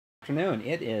afternoon.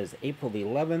 It is April the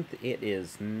 11th. It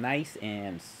is nice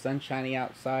and sunshiny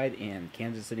outside in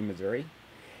Kansas City, Missouri.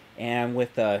 And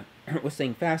with with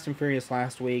seeing Fast and Furious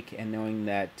last week and knowing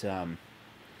that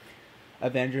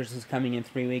Avengers is coming in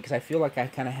 3 weeks, I feel like I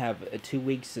kind of have 2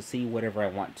 weeks to see whatever I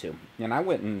want to. And I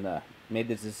went and made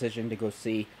this decision to go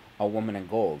see A Woman in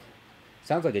Gold.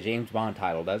 Sounds like a James Bond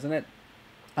title, doesn't it?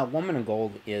 A Woman in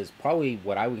Gold is probably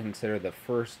what I would consider the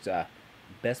first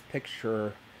Best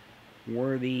Picture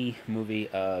worthy movie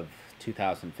of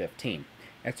 2015.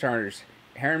 It stars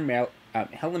Helen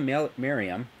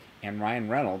Mirren and Ryan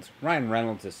Reynolds. Ryan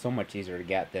Reynolds is so much easier to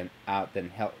get than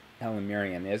Helen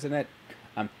Mirren, isn't it?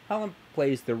 Helen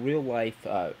plays the real life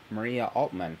Maria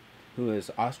Altman, who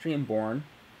is Austrian born.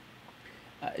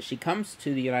 She comes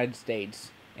to the United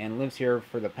States and lives here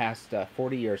for the past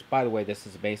 40 years. By the way, this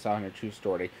is based on a true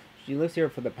story. She lives here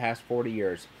for the past 40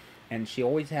 years, and she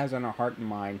always has on her heart and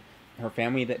mind her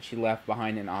family that she left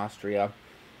behind in Austria.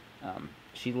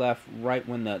 She left right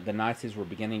when the Nazis were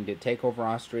beginning to take over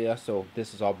Austria, so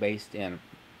this is all based in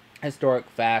historic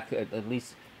fact, at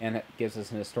least, and it gives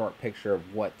us an historic picture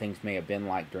of what things may have been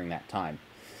like during that time.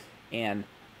 And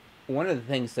one of the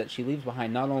things that she leaves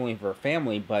behind, not only for her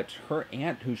family, but her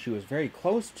aunt, who she was very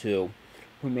close to,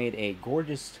 who made a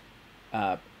gorgeous,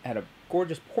 had a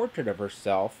gorgeous portrait of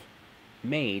herself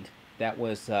made that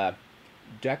was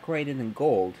decorated in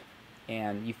gold.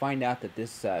 And you find out that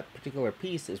this particular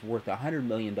piece is worth $100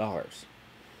 million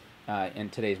in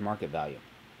today's market value.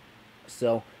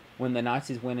 So when the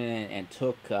Nazis went in and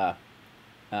took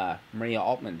Maria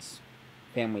Altman's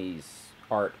family's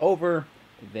art over,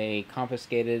 they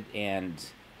confiscated, and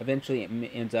eventually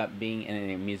it ends up being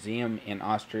in a museum in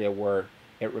Austria, where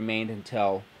it remained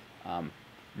until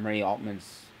Maria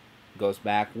Altman's goes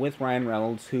back with Ryan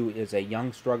Reynolds, who is a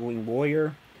young struggling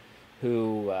lawyer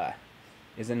who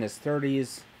is in his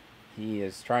 30s. He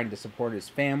is trying to support his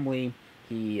family.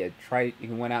 He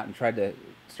went out and tried to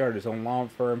start his own law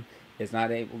firm. Is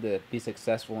not able to be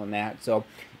successful in that. So,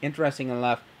 interesting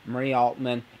enough, Maria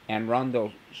Altman and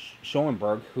Rondo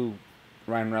Schoenberg, who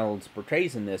Ryan Reynolds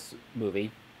portrays in this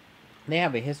movie, they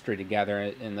have a history together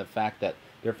in the fact that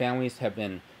their families have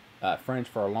been friends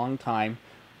for a long time.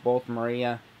 Both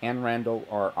Maria and Randall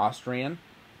are Austrian.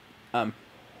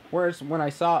 Whereas when I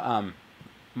saw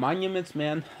Monuments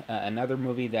Men, another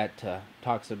movie that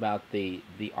talks about the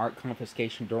art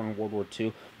confiscation during World War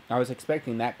II, I was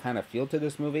expecting that kind of feel to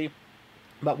this movie.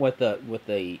 But with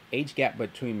the age gap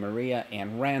between Maria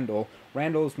and Randall,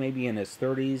 Randall's maybe in his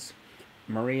 30s.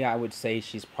 Maria, I would say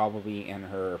she's probably in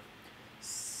her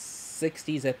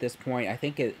 60s at this point. I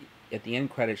think at the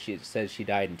end credits it says she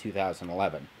died in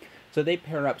 2011. So they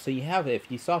pair up. So you have,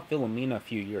 if you saw Philomena a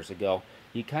few years ago,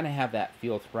 you kind of have that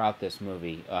feel throughout this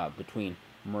movie between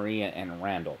Maria and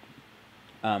Randall.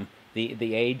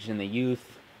 The age and the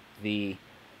youth, the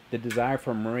desire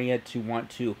for Maria to want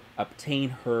to obtain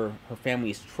her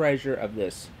family's treasure of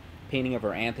this painting of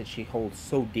her aunt that she holds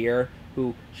so dear,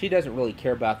 who she doesn't really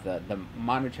care about the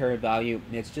monetary value.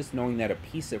 It's just knowing that a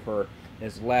piece of her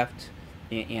is left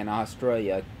in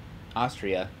Austria,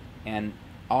 and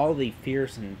all the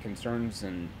fears and concerns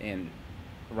and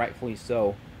rightfully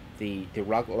so, the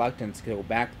reluctance to go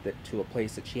back to a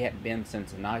place that she hadn't been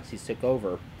since the Nazis took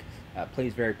over,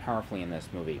 plays very powerfully in this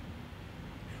movie.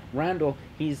 Randall,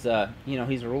 he's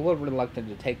he's a little reluctant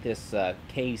to take this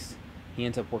case. He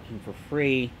ends up working for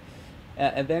free.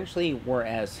 Eventually,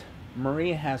 whereas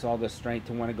Maria has all the strength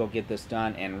to want to go get this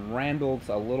done, and Randall's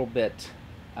a little bit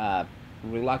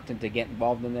reluctant to get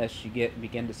involved in this, you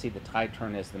begin to see the tide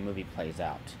turn as the movie plays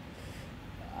out.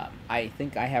 I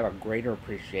think I have a greater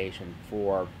appreciation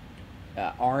for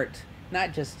art,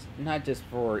 not just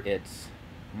for its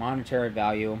monetary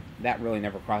value. That really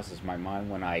never crosses my mind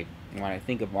when I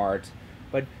think of art,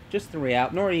 but just the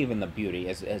reality, nor even the beauty.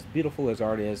 As beautiful as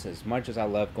art is, as much as I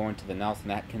love going to the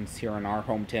Nelson Atkins here in our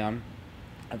hometown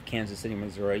of Kansas City,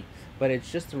 Missouri, but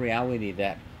it's just the reality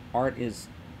that art is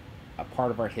a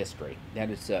part of our history, that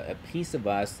it's a piece of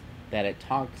us, that it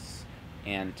talks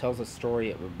and tells a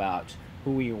story about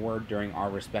who we were during our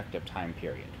respective time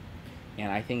period.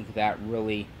 And I think that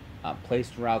really plays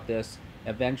throughout this.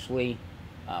 Eventually,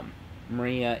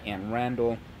 Maria and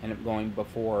Randall end up going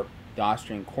before the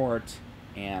Austrian court,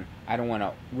 and I don't want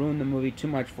to ruin the movie too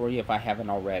much for you if I haven't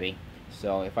already.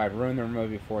 So if I've ruined the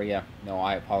movie for you, no,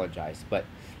 I apologize. But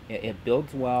it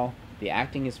builds well. The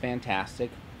acting is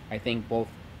fantastic. I think both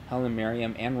Helen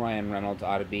Mirren and Ryan Reynolds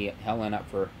ought to be held up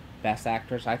for Best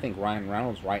Actress. I think Ryan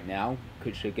Reynolds right now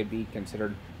should be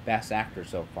considered Best Actor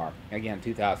so far. Again,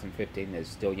 2015 is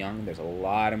still young. There's a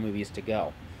lot of movies to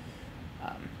go.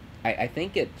 I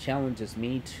think it challenges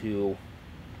me to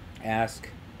ask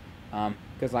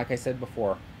Because, like I said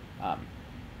before, um,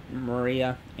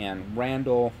 Maria and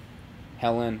Randall,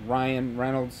 Helen, Ryan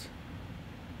Reynolds,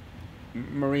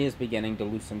 Maria's beginning to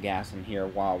lose some gas in here,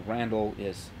 while Randall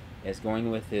is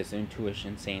going with his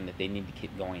intuition, saying that they need to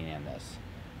keep going in this.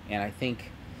 And I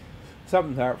think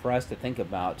something for us to think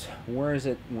about: where is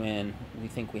it when we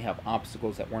think we have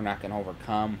obstacles that we're not going to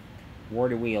overcome? Where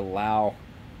do we allow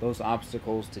those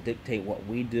obstacles to dictate what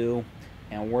we do,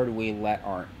 and where do we let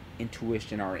our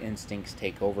intuition, our instincts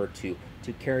take over to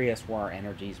carry us where our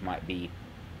energies might be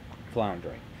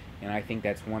floundering? And I think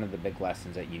that's one of the big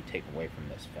lessons that you take away from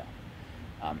this film.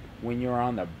 When you're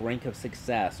on the brink of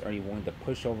success, are you willing to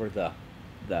push over the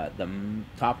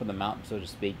top of the mountain, so to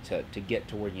speak, to get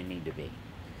to where you need to be?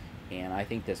 And I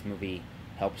think this movie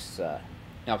helps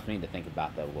me to think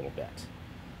about that a little bit.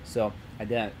 So I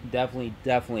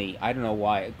definitely, I don't know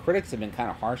why critics have been kind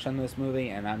of harsh on this movie,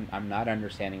 and I'm not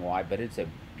understanding why, but it's a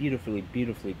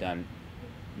beautifully done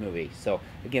movie. So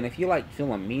again, if you like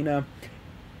Philomena,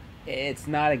 it's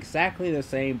not exactly the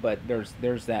same, but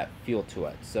there's that feel to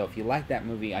it. So if you like that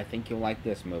movie, I think you'll like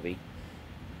this movie.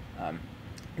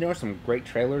 There are some great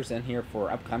trailers in here for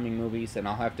upcoming movies, and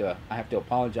I have to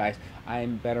apologize.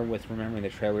 I'm better with remembering the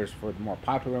trailers for the more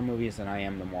popular movies than I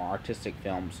am the more artistic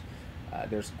films.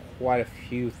 There's quite a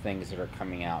few things that are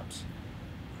coming out.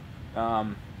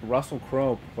 Russell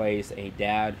Crowe plays a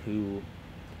dad whose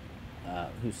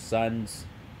sons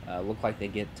look like they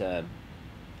get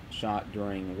shot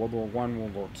during World War I,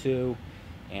 World War II,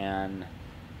 and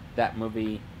that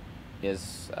movie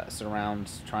is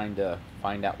surrounds trying to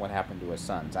find out what happened to his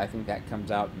sons. I think that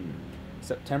comes out in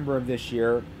September of this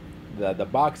year. The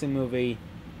boxing movie,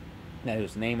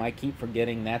 whose name I keep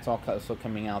forgetting, that's also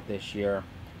coming out this year.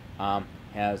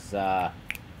 He's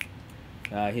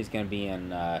going to be in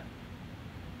the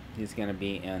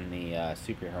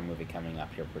superhero movie coming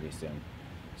up here pretty soon.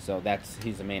 So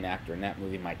he's the main actor in that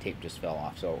movie. My tape just fell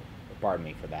off, so pardon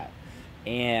me for that.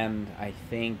 And I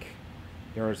think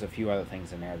there was a few other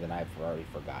things in there that I've already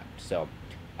forgotten. So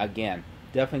again,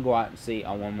 definitely go out and see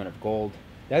A Woman of Gold.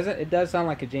 It does sound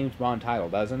like a James Bond title,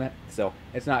 doesn't it? So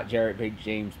it's not very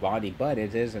James Bondy, but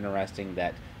it is interesting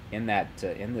that in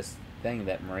this thing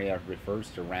that Maria refers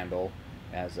to Randall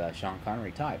as a Sean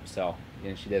Connery type. So,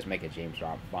 and she does make a James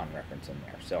Bond reference in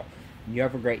there. So you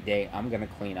have a great day. I'm going to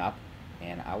clean up,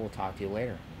 and I will talk to you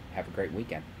later. Have a great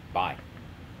weekend. Bye.